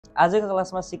आजको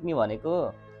क्लासमा सिक्ने भनेको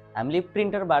हामीले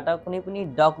प्रिन्टरबाट कुनै पनि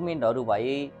डकुमेन्टहरू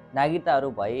भए नागरिकताहरू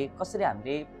भए कसरी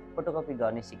हामीले फोटोकपी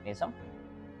गर्ने सिक्नेछौँ।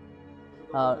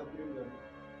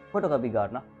 फोटोकपी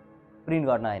गर्न प्रिन्ट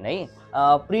गर्न हैन है।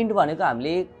 प्रिन्ट भनेको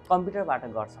हामीले कम्प्युटरबाट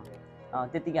गर्छौँ,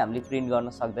 त्यतिकै हामीले प्रिन्ट गर्न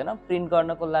सक्दैनौँ। प्रिन्ट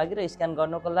गर्नको लागि र स्क्यान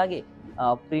गर्नको लागि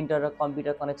प्रिन्टर र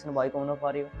कम्प्युटर कनेक्सन भएको हुनु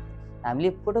पर्यो। हामीले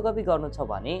फोटोकपी गर्नु छ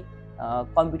भने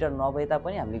कम्प्युटर नभए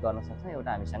तापनि हामीले गर्न सक्छौँ।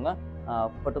 एउटा हामीसँग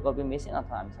फोटोकपी मेसिन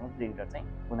अथवा हामीसँग प्रिन्टर चाहिँ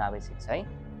हुन आवश्यक छ है।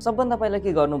 सबभन्दा पहिला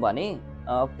के गर्नु भने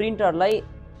प्रिन्टरलाई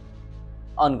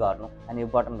अन गर्नु, अनि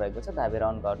बटन रहेको छ दाबेर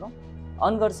अन गर्नु।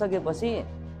 अन गरिसकेपछि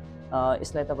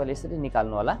यसलाई तपाईँले यसरी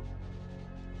निकाल्नु होला।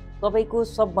 तपाईँको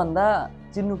सबभन्दा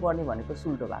चिन्नुपर्ने भनेको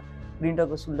सुल्टो भाग,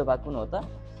 प्रिन्टरको सुल्टो भाग कुन हो त?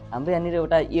 हाम्रो यहाँनिर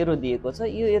एउटा एरो दिएको छ।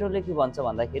 यो एरोले के भन्छ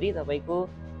भन्दाखेरि तपाईँको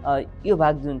यो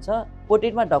भाग जुन छ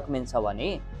पोर्ट्रेटमा डकुमेन्ट छ भने,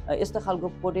 यस्तो खालको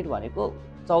पोर्ट्रेट भनेको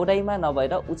चौडाइमा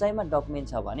नभएर उचाइमा डकुमेन्ट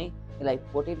छ भने यसलाई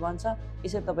पोर्ट्रेट भन्छ।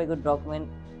 यसरी तपाईँको डकुमेन्ट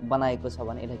बनाएको छ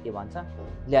भने यसलाई के भन्छ?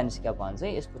 ल्यान्डस्केप भन्छ।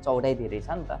 यसको चौडाइ धेरै छ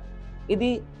नि त। यदि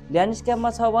ल्यान्डस्केपमा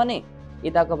छ भने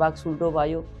यताको भाग सुल्टो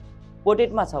भयो,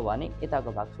 पोर्ट्रेटमा छ भने यताको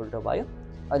भाग सुल्टो भयो।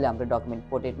 अहिले हाम्रो डकुमेन्ट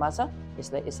पोर्ट्रेटमा छ,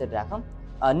 यसलाई यसरी राखौँ।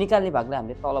 निकाल्ने भागलाई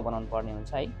हामीले तल बनाउनु पर्ने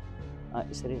हुन्छ है।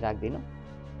 यसरी राख्दिनु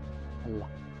ल।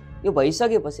 यो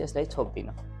भइसकेपछि यसलाई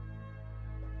छोप्दिनु।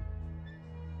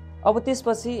 अब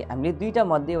त्यसपछि हामीले दुईटा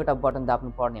मध्ये एउटा बटन दाब्नु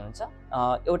पर्ने हुन्छ।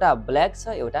 एउटा ब्ल्याक छ,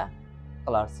 एउटा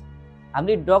कलर छ।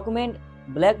 हामीले डकुमेन्ट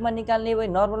ब्ल्याकमा निकाल्ने भए,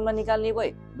 नर्मलमा निकाल्ने भए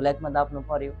ब्ल्याकमा दाब्नु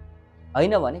पर्यो,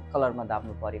 होइन भने कलरमा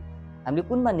दाब्नु पर्यो। हामीले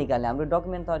कुनमा निकाल्ने? हाम्रो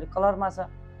डकुमेन्ट त अहिले कलरमा छ,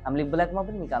 हामीले ब्ल्याकमा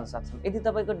पनि निकाल्न सक्छौँ। यदि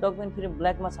तपाईँको डकुमेन्ट फेरि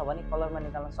ब्ल्याकमा छ भने कलरमा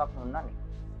निकाल्न सक्नुहुन्न नि,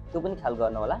 त्यो पनि ख्याल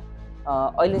गर्नु होला।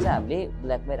 अहिले चाहिँ हामीले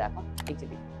ब्ल्याकमै राखौँ।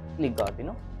 एकचोटि क्लिक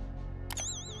गरिदिनु।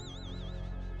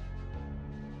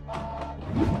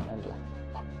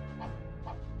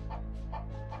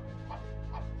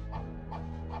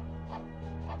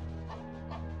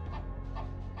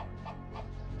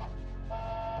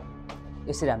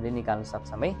 यसरी हामीले निकाल्न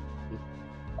सक्छौँ है।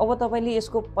 अब तपाईँले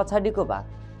यसको पछाडिको भाग,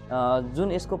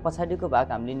 जुन यसको पछाडिको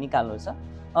भाग हामीले निकाल्नु छ,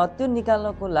 त्यो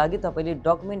निकाल्नको लागि तपाईँले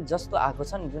डकुमेन्ट जस्तो आएको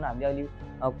छ नि, जुन हामीले अहिले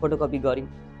फोटोकपी गऱ्यौँ,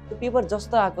 त्यो पेपर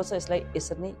जस्तो आएको छ यसलाई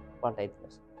यसरी नै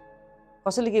पल्टाइदिनुहोस्।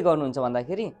 कसैले के गर्नुहुन्छ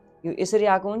भन्दाखेरि यो यसरी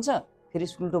आएको हुन्छ, फेरि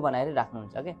सुल्टो बनाएर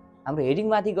राख्नुहुन्छ क्या। हाम्रो हेडिङ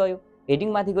माथि गयो, हेडिङ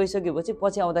माथि गइसकेपछि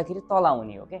पछि आउँदाखेरि तल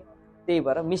आउने हो क्या, त्यही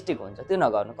भएर मिस्टेक हुन्छ। त्यो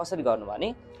नगर्नु। कसरी गर्नु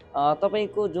भने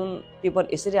तपाईँको जुन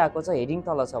पेपर यसरी आएको छ, हेडिङ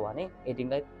तल छ भने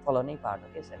हेडिङलाई तल नै पार्नु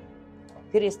क्या यसरी।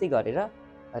 फेरि यस्तै गरेर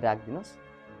राखिदिनुहोस्।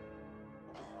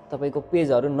 तपाईँको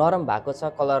पेजहरू नरम भएको छ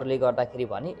कलरले गर्दाखेरि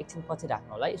भने एकछिन पछि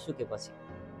राख्नु होला है, सुकेपछि,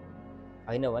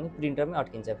 होइन भने प्रिन्टरमै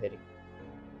अड्किन्छ फेरि।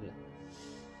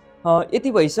 यति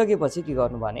भइसकेपछि के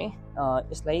गर्नु भने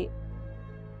यसलाई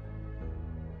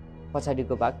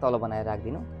पछाडिको भाग तल बनाएर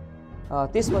राखिदिनु।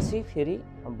 त्यसपछि फेरि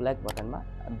ब्ल्याक बटनमा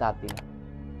दाबिदिनु।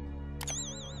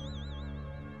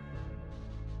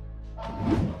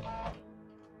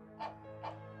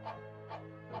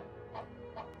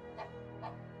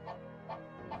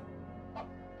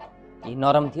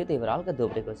 नरम थियो त्यही भएर हल्का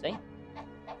दोब्रेको छ है।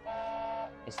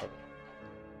 यसरी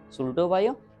सुल्टो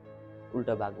भयो,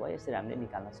 उल्टो भाग भयो, यसरी हामीले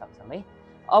निकाल्न सक्छौँ है।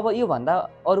 अब योभन्दा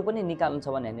अरू पनि निकाल्नु छ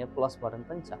भने यहाँनिर प्लस बटन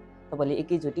पनि छ। तपाईँले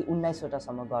एकैचोटि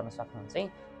 19वटासम्म गर्न सक्नुहुन्छ है।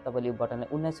 तपाईँले यो बटनलाई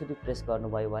 19 चोटि प्रेस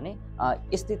गर्नुभयो भने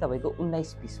यस्तै तपाईँको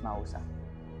 19 पिसमा आउँछ।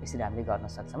 यसरी हामीले गर्न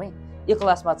सक्छौँ है। यो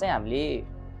क्लासमा चाहिँ हामीले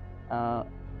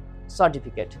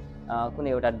सर्टिफिकेट कुनै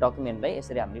एउटा डकुमेन्टलाई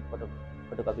यसरी हामीले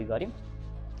फोटोकपी गऱ्यौँ।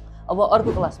 अब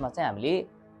अर्को क्लासमा चाहिँ हामीले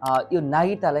यो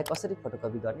नागरिकतालाई कसरी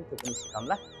फोटोकपी गर्ने त्यो पनि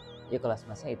सिकाउँला। यो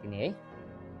क्लासमा चाहिँ यति नै है।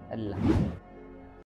 ल।